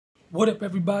What up,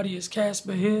 everybody? It's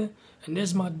Casper here, and this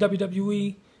is my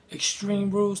WWE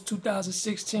Extreme Rules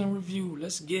 2016 review.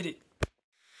 Let's get it.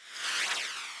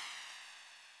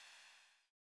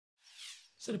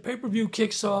 So the pay-per-view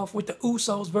kicks off with the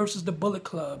Usos versus the Bullet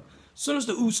Club. As soon as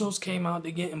the Usos came out,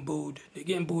 they're getting booed. They're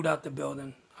getting booed out the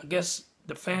building. I guess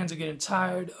the fans are getting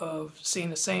tired of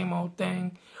seeing the same old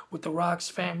thing with the Rock's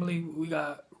family. We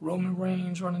got Roman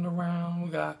Reigns running around. We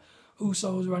got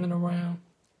Usos running around.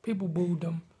 People booed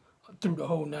them through the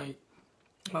whole night.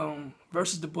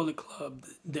 Versus the Bullet Club.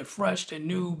 They're fresh, they're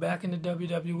new, back in the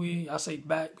WWE. I say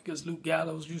back because Luke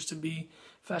Gallows used to be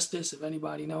Festus, if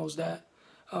anybody knows that.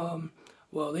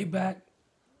 Well, they back.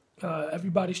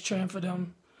 Everybody's cheering for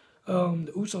them.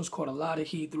 The Usos caught a lot of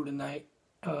heat through the night.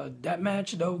 That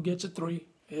match, though, gets a 3.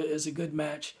 It's a good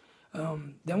match.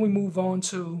 Then we move on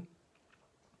to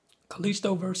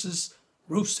Kalisto versus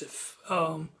Rusev.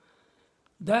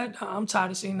 I'm tired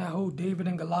of seeing that whole David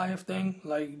and Goliath thing,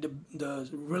 like the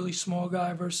really small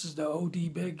guy versus the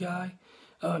OD big guy.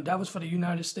 That was for the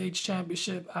United States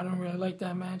Championship. I don't really like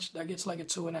that match. That gets like a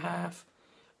 2.5.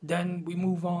 Then we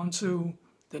move on to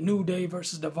the New Day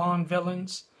versus the Von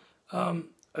Villains.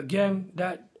 Again,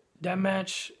 that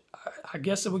match, I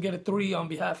guess it would get a 3 on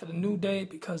behalf of the New Day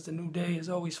because the New Day is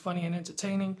always funny and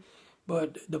entertaining.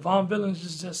 But the Von Villains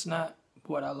is just not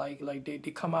what I like. Like they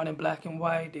come out in black and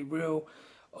white. They real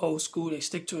old school. They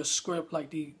stick to a script like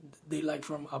they like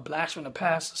from a blast from the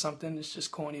past or something. It's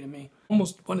just corny to me.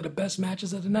 Almost one of the best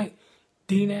matches of the night.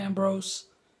 Dean Ambrose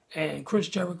and Chris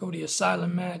Jericho, the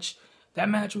Asylum match. That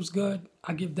match was good.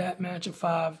 I give that match a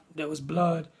 5. There was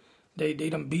blood. They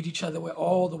done beat each other with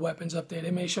all the weapons up there.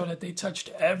 They made sure that they touched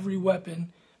every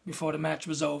weapon before the match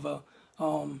was over.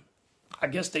 I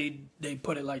guess they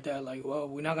put it like that, like, well,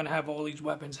 we're not going to have all these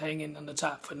weapons hanging on the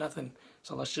top for nothing,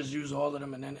 so let's just use all of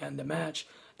them and then end the match.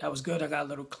 That was good. I got a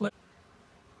little clip.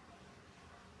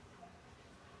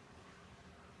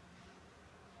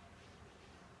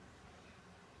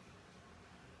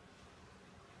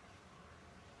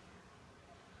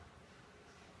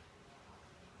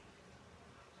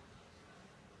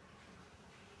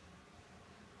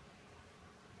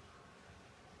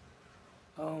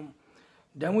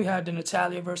 Then we had the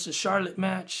Natalya versus Charlotte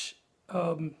match.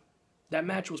 That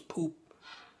match was poop.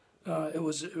 It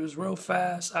was real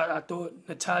fast. I thought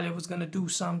Natalya was gonna do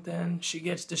something. She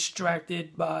gets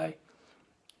distracted by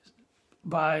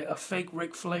a fake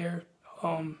Ric Flair,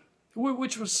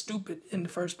 which was stupid in the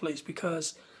first place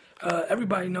because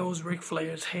everybody knows Ric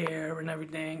Flair's hair and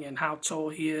everything and how tall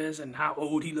he is and how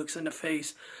old he looks in the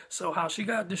face. So how she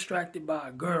got distracted by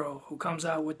a girl who comes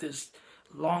out with this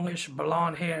longish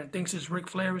blonde hair and thinks it's Ric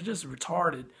Flair is just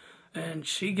retarded. And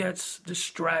she gets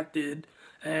distracted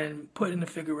and put in the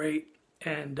figure 8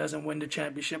 and doesn't win the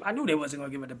championship. I knew they wasn't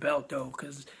going to give her the belt, though,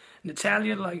 because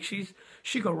Natalya, like,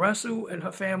 she could wrestle and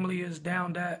her family is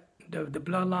down that, the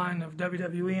bloodline of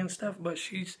WWE and stuff, but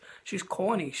she's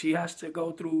corny. She has to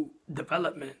go through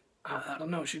development. I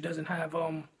don't know. She doesn't have,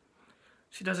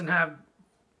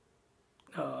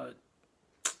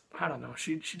 I don't know.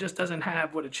 She just doesn't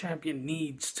have what a champion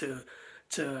needs to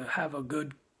have a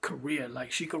good career.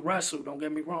 Like, she could wrestle, don't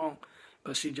get me wrong,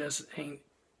 but she just ain't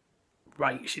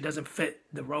right. She doesn't fit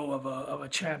the role of a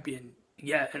champion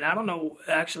yet. And I don't know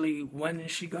actually when is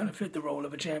she gonna fit the role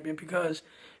of a champion because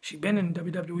she's been in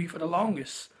WWE for the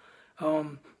longest.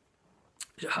 Her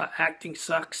acting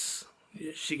sucks.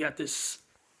 She got this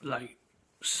like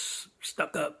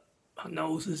stuck up. Her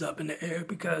nose is up in the air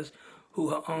because who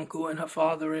her uncle and her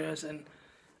father is, and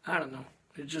I don't know.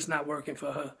 It's just not working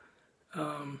for her.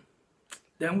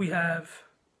 Then we have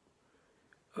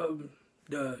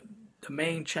the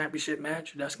main championship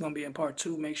match. That's going to be in part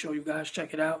 2. Make sure you guys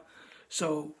check it out.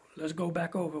 So let's go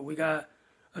back over. We got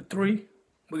a 3.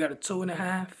 We got a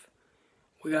 2.5.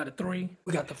 We got a 3.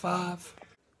 We got the 5.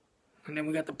 And then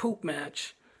we got the poop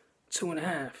match,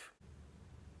 2.5.